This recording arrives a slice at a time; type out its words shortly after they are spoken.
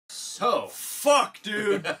So. Fuck,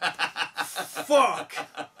 dude. Fuck.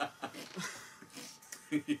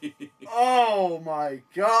 Oh my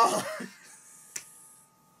god.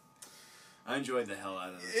 I enjoyed the hell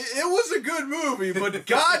out of this. It was a good movie, but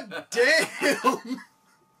god damn,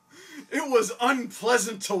 it was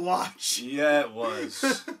unpleasant to watch. Yeah, it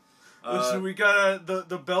was. Listen, we got the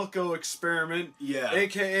Belko experiment, yeah,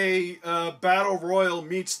 aka Battle Royal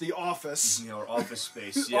meets The Office. Or Office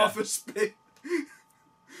Space. Yeah. Office Space.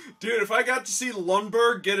 Dude, if I got to see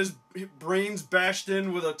Lundberg get his brains bashed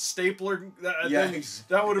in with a stapler,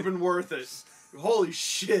 that would have been worth it. Holy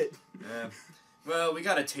shit. Yeah. Well, we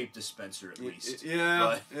got a tape dispenser at least.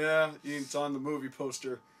 Yeah, yeah. It's on the movie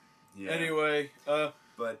poster. Yeah. Anyway,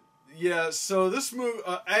 but yeah. So this movie,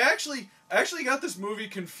 I actually got this movie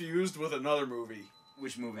confused with another movie.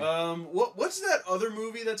 Which movie? What's that other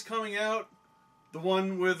movie that's coming out? The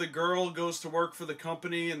one where the girl goes to work for the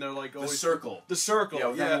company and they're like always... The Circle. The Circle. Yeah,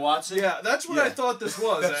 with Emma Watson? Yeah, that's what I thought this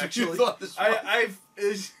was, that's actually. What you thought this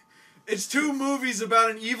was. It's two movies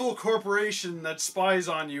about an evil corporation that spies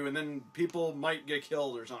on you and then people might get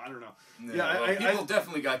killed or something. I don't know. Yeah, people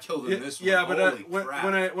definitely got killed in this one. Yeah, but Holy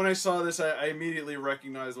crap. when I saw this, I immediately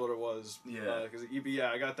recognized what it was. Yeah. Because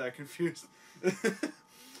I got that confused.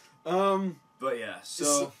 But yeah,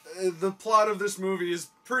 so... the plot of this movie is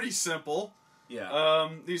pretty simple. Yeah.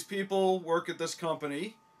 These people work at this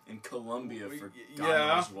company in Colombia for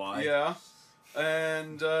God knows why. Yeah.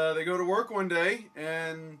 And they go to work one day,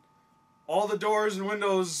 and all the doors and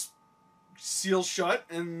windows seal shut,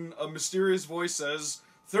 and a mysterious voice says,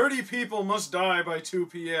 30 people must die by 2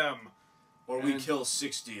 p.m. Or we kill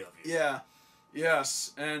 60 of you. Yeah.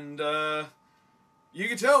 Yes. And you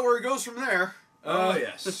can tell where it goes from there. Oh,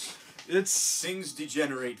 yes. Things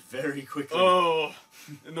degenerate very quickly. Oh,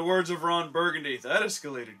 in the words of Ron Burgundy, that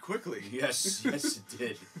escalated quickly. Yes, yes it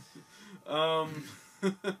did.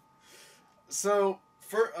 So,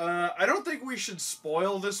 I don't think we should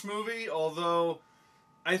spoil this movie, although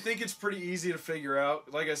I think it's pretty easy to figure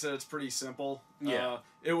out. Like I said, it's pretty simple. Yeah.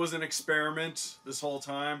 It was an experiment this whole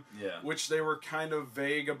time, which they were kind of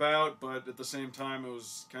vague about, but at the same time, it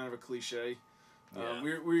was kind of a cliche. Yeah.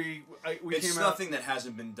 It's nothing that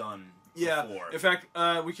hasn't been done before. In fact,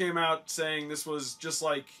 we came out saying this was just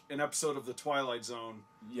like an episode of The Twilight Zone.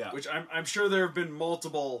 Yeah. Which I'm sure there have been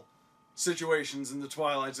multiple situations in The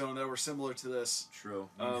Twilight Zone that were similar to this. True.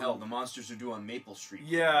 Hell, the monsters are due on Maple Street.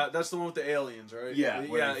 Yeah, that's the one with the aliens, right? Yeah.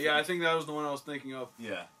 Yeah, I think that was the one I was thinking of.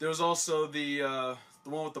 Yeah. There was also the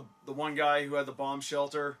one with the one guy who had the bomb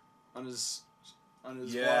shelter on his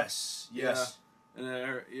Yes. block. Yes. And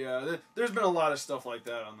there's been a lot of stuff like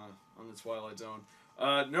that on the Twilight Zone.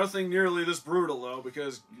 Nothing nearly this brutal though,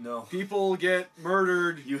 because people get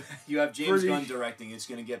murdered. You have James Gunn directing. It's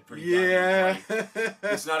gonna get pretty. Yeah.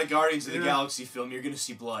 It's not a Guardians of the Galaxy film. You're gonna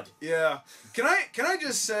see blood. Yeah. Can I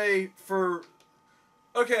just say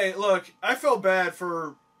okay, look, I felt bad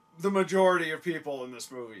for the majority of people in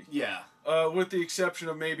this movie. Yeah. With the exception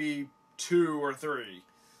of maybe 2 or 3.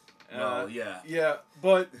 Well, yeah. Yeah,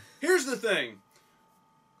 but here's the thing.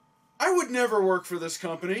 I would never work for this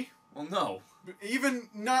company. Well, no. Even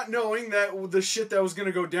not knowing that the shit that was going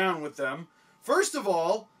to go down with them. First of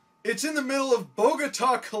all, it's in the middle of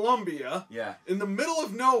Bogota, Colombia. Yeah. In the middle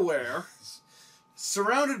of nowhere.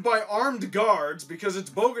 Surrounded by armed guards because it's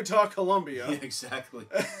Bogota, Colombia. Yeah, exactly.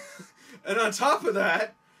 And on top of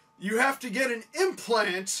that, you have to get an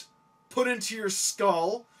implant put into your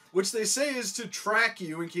skull, which they say is to track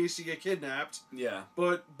you in case you get kidnapped. Yeah.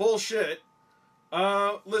 But bullshit.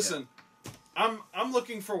 Listen, I'm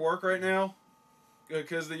looking for work right now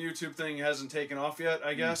because the YouTube thing hasn't taken off yet,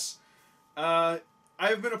 I guess. I've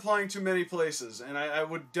been applying to many places, and I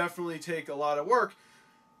would definitely take a lot of work.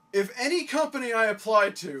 If any company I apply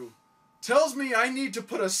to tells me I need to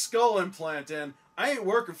put a skull implant in, I ain't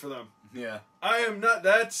working for them. Yeah. I am not.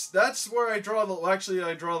 That's where I draw the. Actually,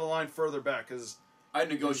 I draw the line further back because I'd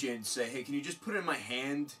negotiate and say, hey, can you just put it in my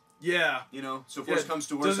hand? Yeah. You know, so if worse comes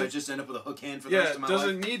to worse, I just end up with a hook hand for the rest of my life.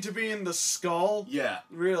 Does it need to be in the skull? Yeah.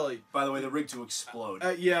 Really? By the way, the rig to explode.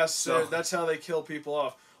 Yes, so that's how they kill people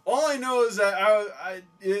off. All I know is that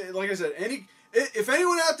like I said, if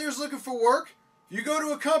anyone out there is looking for work, you go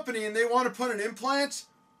to a company and they want to put an implant,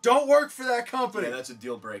 don't work for that company. Yeah, that's a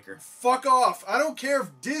deal breaker. Fuck off. I don't care if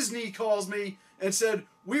Disney calls me and said,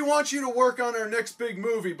 we want you to work on our next big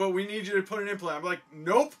movie, but we need you to put an implant. I'm like,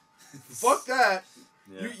 nope. Fuck that.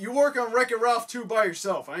 Yeah. You work on Wreck-It Ralph 2 by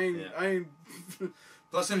yourself. I ain't.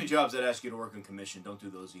 Plus, any jobs that ask you to work on commission, don't do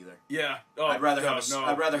those either. Yeah. Oh, I'd rather have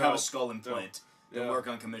a skull implant than work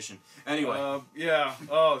on commission. Anyway. Yeah.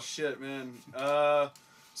 Oh shit, man.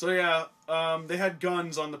 So yeah, they had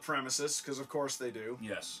guns on the premises because of course they do.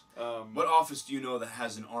 Yes. What office do you know that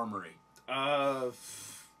has an armory? I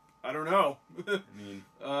don't know. I mean,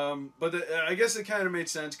 but I guess it kind of made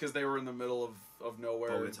sense because they were in the middle of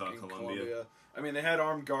nowhere Bogota, in Colombia. I mean, they had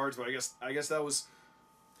armed guards, but I guess that was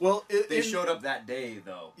they showed up that day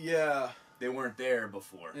though. Yeah. They weren't there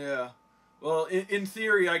before. Yeah. Well, in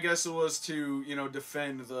theory, I guess it was to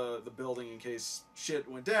defend the building in case shit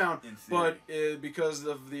went down. In theory. But because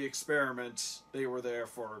of the experiment, they were there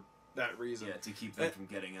for that reason. Yeah, to keep them from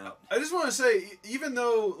getting out. I just want to say, even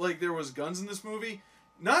though there was guns in this movie,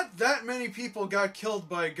 not that many people got killed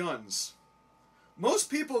by guns. Most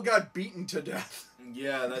people got beaten to death.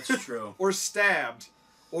 Yeah, that's true. Or stabbed,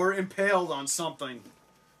 or impaled on something.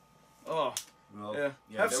 Oh, well, yeah.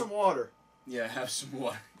 Have some water. Yeah, have some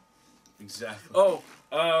water. Exactly. Oh,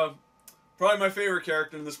 probably my favorite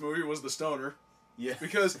character in this movie was the stoner. Yeah.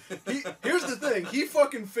 Because here's the thing, he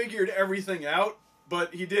fucking figured everything out,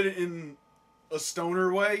 but he did it in a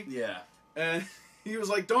stoner way. Yeah. And he was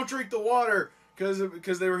like, "Don't drink the water,"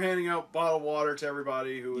 because they were handing out bottled water to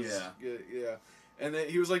everybody who was yeah. And then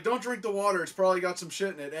he was like, "Don't drink the water. It's probably got some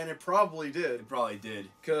shit in it," and it probably did. It probably did.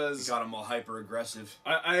 Because it got him all hyper aggressive.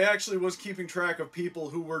 I actually was keeping track of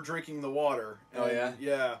people who were drinking the water. And, oh yeah.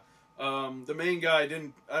 Yeah. The main guy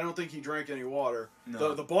didn't. I don't think he drank any water.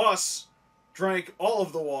 No. The boss drank all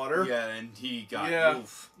of the water. Yeah, and he got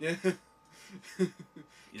oof. Yeah. Yeah.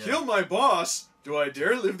 Kill my boss. Do I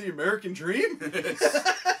dare live the American dream?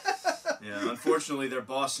 Yeah, unfortunately, their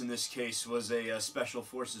boss in this case was a special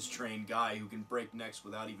forces trained guy who can break necks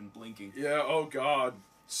without even blinking. Yeah. Oh God.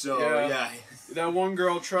 So yeah. That one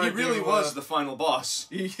girl tried. He really was the final boss.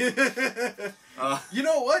 You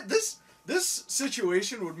know what? This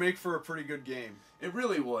situation would make for a pretty good game. It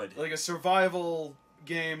really would. Like a survival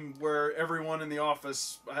game where everyone in the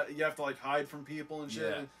office, you have to hide from people and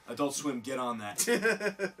shit. Yeah. Adult Swim, get on that.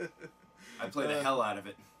 I play the hell out of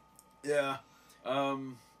it. Yeah.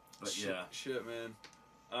 But yeah. Shit, man.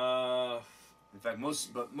 In fact,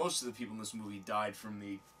 most of the people in this movie died from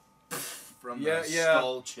the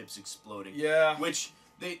skull chips exploding. Yeah. Which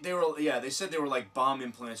they said they were like bomb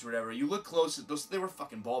implants or whatever. You look close at those, they were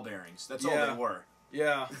fucking ball bearings. That's all they were.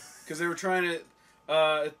 Yeah. Because they were trying to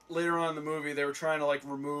later on in the movie they were trying to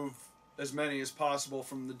remove as many as possible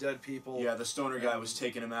from the dead people. Yeah, the stoner guy was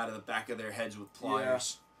taking them out of the back of their heads with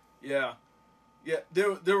pliers. Yeah. Yeah,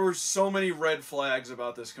 there were so many red flags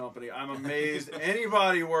about this company. I'm amazed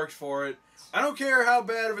anybody worked for it. I don't care how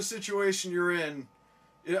bad of a situation you're in.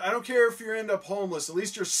 I don't care if you end up homeless. At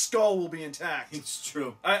least your skull will be intact. It's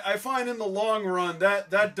true. I find in the long run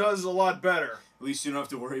that does a lot better. At least you don't have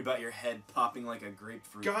to worry about your head popping like a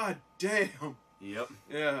grapefruit. God damn. Yep.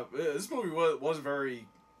 Yeah, this movie was very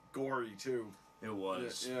gory too. It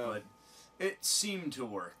was, but it seemed to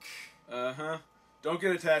work. Uh-huh. Don't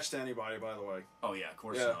get attached to anybody, by the way. Oh yeah, of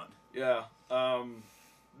course not. Yeah.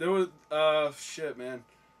 There was shit, man.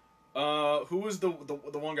 Who was the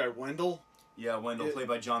one guy? Wendell? Yeah, Wendell, played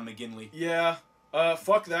by John McGinley. Yeah.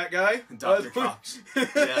 Fuck that guy. Dr. Cox.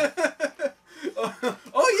 Yeah.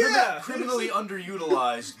 Oh yeah. Criminally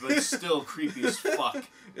underutilized, but still creepy as fuck.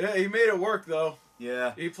 Yeah, he made it work though.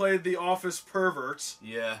 Yeah. He played the office pervert.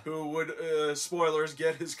 Yeah. Who would, spoilers,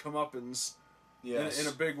 get his comeuppance. Yes. In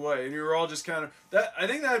a big way, and you were all just kind of that. I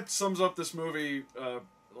think that sums up this movie,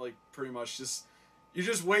 pretty much. You're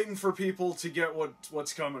just waiting for people to get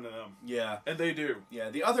what's coming to them. Yeah. And they do. Yeah.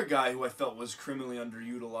 The other guy who I felt was criminally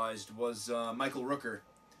underutilized was Michael Rooker.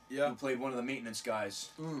 Yeah. Who played one of the maintenance guys.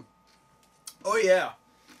 Mm. Oh yeah.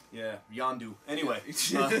 Yeah, Yondu. Anyway.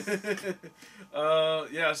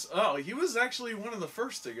 Yes. Oh, he was actually one of the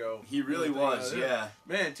first to go. He really was. Yeah.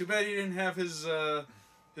 Man, too bad he didn't have his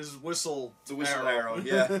whistle. The whistle arrow.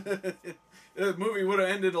 Yeah. The movie would have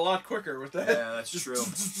ended a lot quicker with that. Yeah, that's true.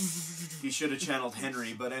 He should have channeled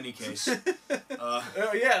Henry, but any case.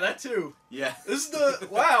 Yeah, that too. Yeah. This is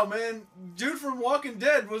wow, man. Dude from Walking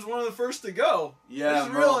Dead was one of the first to go. Yeah,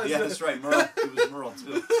 Merle. Yeah, that's right. Merle. It was Merle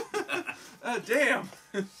too. Damn.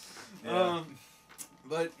 Yeah.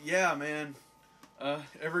 But yeah, man.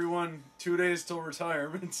 Everyone 2 days till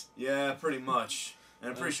retirement. Yeah, pretty much. And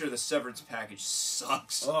I'm pretty sure the severance package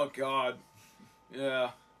sucks. Oh God. Yeah.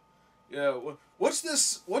 Yeah. What's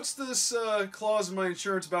this clause in my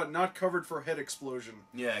insurance about not covered for head explosion?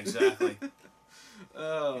 Yeah, exactly.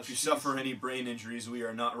 Oh, if you suffer any brain injuries, we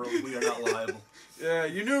are not liable. Yeah,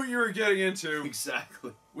 you knew what you were getting into.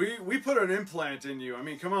 Exactly. We put an implant in you. I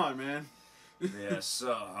mean, come on, man. Yes.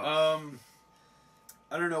 I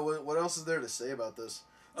don't know what else is there to say about this.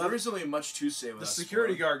 There isn't really much to say about the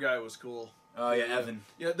security guard guy was cool. Oh yeah, Evan.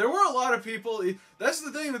 Yeah, there were a lot of people. That's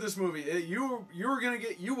the thing with this movie. You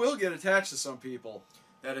will get attached to some people.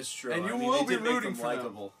 That is true. And you will be rooting for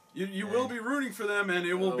them. You will be rooting for them, and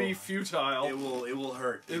it will be futile. It will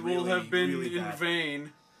hurt. It will have been in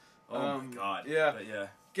vain. Oh my god. Yeah. But yeah.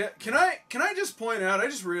 Can I just point out? I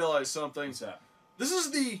just realized something. What's that? This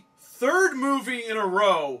is the third movie in a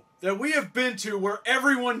row that we have been to where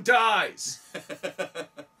everyone dies.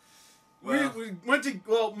 Well, we went to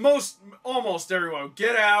almost everyone.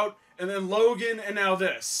 Get Out, and then Logan, and now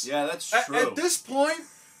this. Yeah, that's true. At this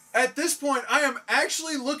point, I am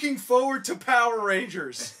actually looking forward to Power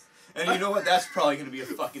Rangers. And you know what? That's probably going to be a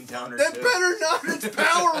fucking downer, That too. better not. It's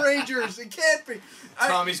Power Rangers. It can't be.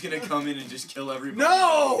 Tommy's going to come in and just kill everybody.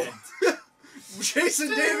 No! Jason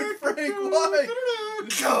David Frank, why?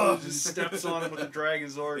 Just steps on him with a dragon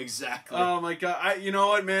sword. Exactly. Oh my god! You know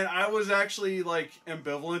what, man? I was actually like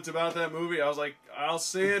ambivalent about that movie. I was like, I'll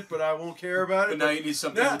see it, but I won't care about it. But now you need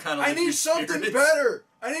something to kind of. I need something better.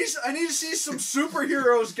 I need to see some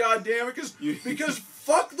superheroes. Goddammit, because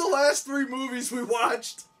fuck the last 3 movies we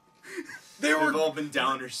watched. They've all been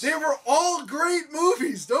downers. They were all great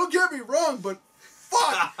movies. Don't get me wrong, but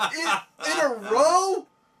fuck in a row.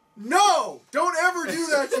 No! Don't ever do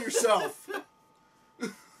that to yourself.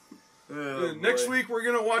 Next week we're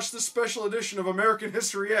gonna watch the special edition of American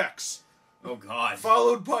History X. Oh God.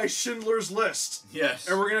 Followed by Schindler's List. Yes.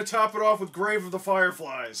 And we're gonna top it off with Grave of the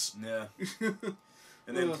Fireflies. Yeah.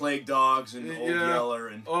 And then Plague Dogs and Old Yeller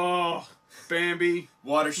and Bambi.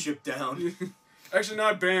 Watership Down. Actually,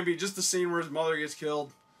 not Bambi. Just the scene where his mother gets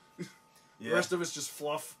killed. Yeah. The rest of it's just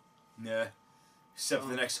fluff. Yeah. Except for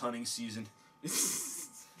the next hunting season.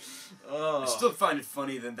 I still find it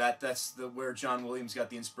funny that's where John Williams got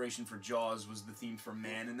the inspiration for Jaws was the theme for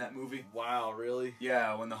Man in that movie. Wow, really?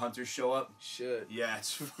 Yeah, when the hunters show up. Shit. Yeah,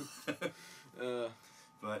 it's.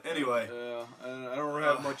 But anyway. Yeah, I don't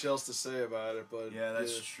have much else to say about it, but yeah,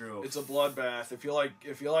 that's true. It's a bloodbath. If you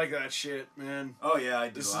like that shit, man. Oh yeah, I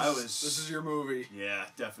do. This is your movie. Yeah,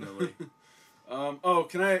 definitely.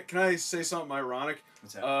 Can I say something ironic?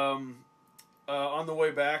 What's that? On the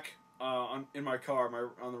way back. In my car,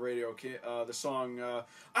 on the radio, the song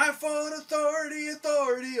 "I Fought Authority,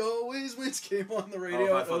 Authority Always Wins" came on the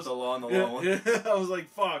radio. I fought the law on the law one. Yeah, I was like,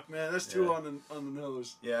 "Fuck, man, that's too on the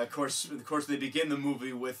nose." Yeah, of course, they begin the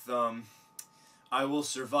movie with "I Will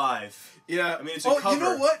Survive." Yeah, I mean it's a cover. You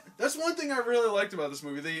know what? That's one thing I really liked about this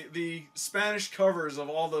movie. The Spanish covers of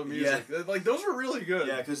all the music, like those were really good.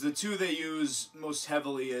 Yeah, because the two they use most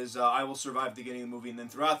heavily is "I Will Survive" at the beginning of the movie, and then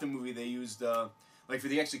throughout the movie they used. Like for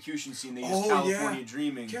the execution scene, they used California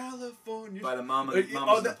Dreaming by the Mamas and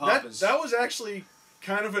the Papas. That was actually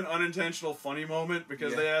kind of an unintentional funny moment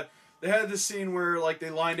because they had this scene where like they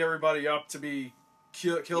lined everybody up to be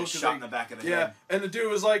killed. Shot in the back of the head. Yeah, and the dude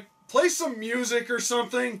was like, play some music or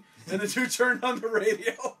something, and the dude turned on the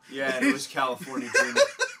radio. Yeah, and it was California Dreaming.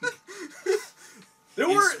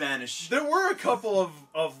 Spanish. There were a couple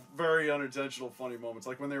of very unintentional funny moments,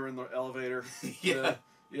 like when they were in the elevator. Yeah.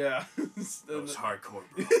 Yeah. That was hardcore,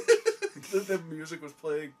 bro. the music was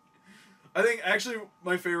playing. I think, actually,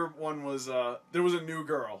 my favorite one was, there was a new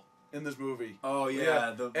girl in this movie. Oh,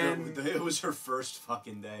 yeah. It was her first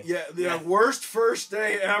fucking day. Yeah, the worst first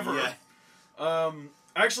day ever. Yeah.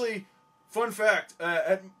 Actually, fun fact,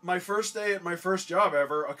 at my first day at my first job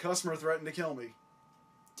ever, a customer threatened to kill me.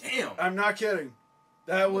 Damn. I'm not kidding.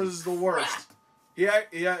 That was the worst. He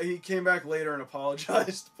came back later and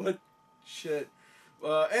apologized, but shit.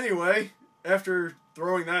 Anyway, after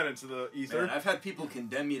throwing that into the ether... Man, I've had people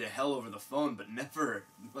condemn me to hell over the phone, but never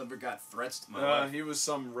got threats to my life. He was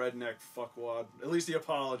some redneck fuckwad. At least he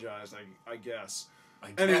apologized, I guess.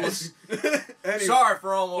 Anyway. Sorry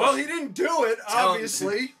for almost... Well, he didn't do it,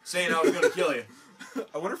 obviously. Saying I was going to kill you.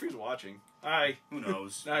 I wonder if he's watching. Who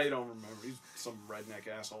knows? Nah, you don't remember. He's some redneck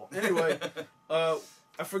asshole. Anyway, I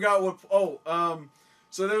forgot what...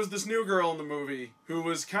 So there was this new girl in the movie who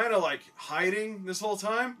was kind of like hiding this whole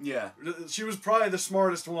time. Yeah. She was probably the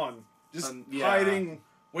smartest one. Just hiding,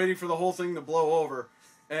 waiting for the whole thing to blow over.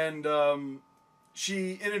 And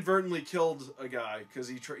she inadvertently killed a guy because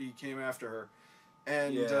he came after her.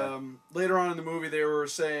 And later on in the movie they were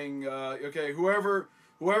saying, okay, whoever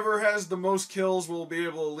has the most kills will be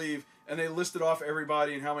able to leave. And they listed off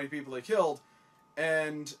everybody and how many people they killed.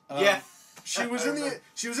 And... She was in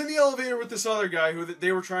the elevator with this other guy who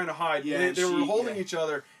they were trying to hide. Yeah, they were holding each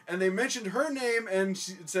other, and they mentioned her name, and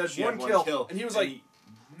she said she one kill, and he was like,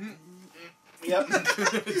 "Yep."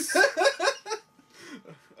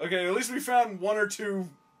 Okay, at least we found 1 or 2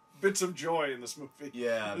 bits of joy in this movie.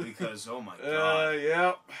 Yeah, because oh my god.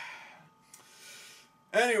 Yeah.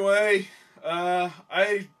 Anyway,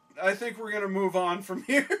 I I think we're gonna move on from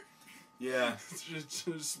here. Yeah.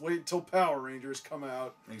 Just wait till Power Rangers come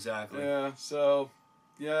out. Exactly. Yeah. So,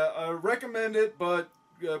 yeah, I recommend it, but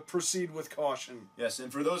proceed with caution. Yes,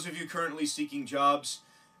 and for those of you currently seeking jobs,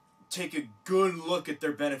 take a good look at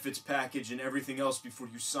their benefits package and everything else before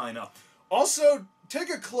you sign up. Also, take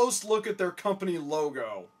a close look at their company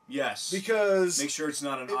logo. Yes. Because make sure it's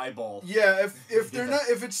not an eyeball. Yeah, if they're not,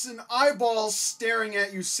 if it's an eyeball staring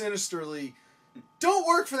at you sinisterly, don't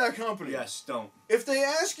work for that company. Yes, don't. If they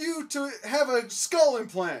ask you to have a skull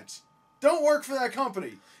implant, don't work for that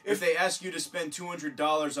company. If they ask you to spend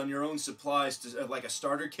 $200 on your own supplies to like a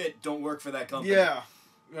starter kit, don't work for that company. Yeah.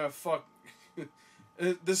 Fuck.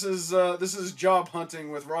 This is job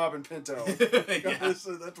hunting with Rob and Pinto. Yeah.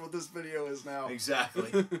 That's what this video is now.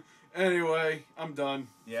 Exactly. Anyway, I'm done.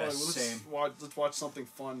 Yes, same. Let's watch something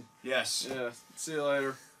fun. Yes. Yeah. See you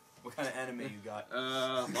later. What kind of anime you got?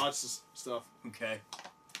 Lots of stuff. Okay.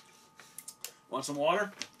 Want some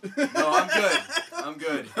water? No, I'm good. I'm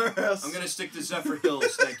good. I'm gonna stick to Zephyr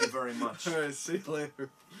Hills. Thank you very much. All right. See you later.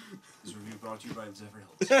 This review brought to you by Zephyr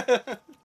Hills.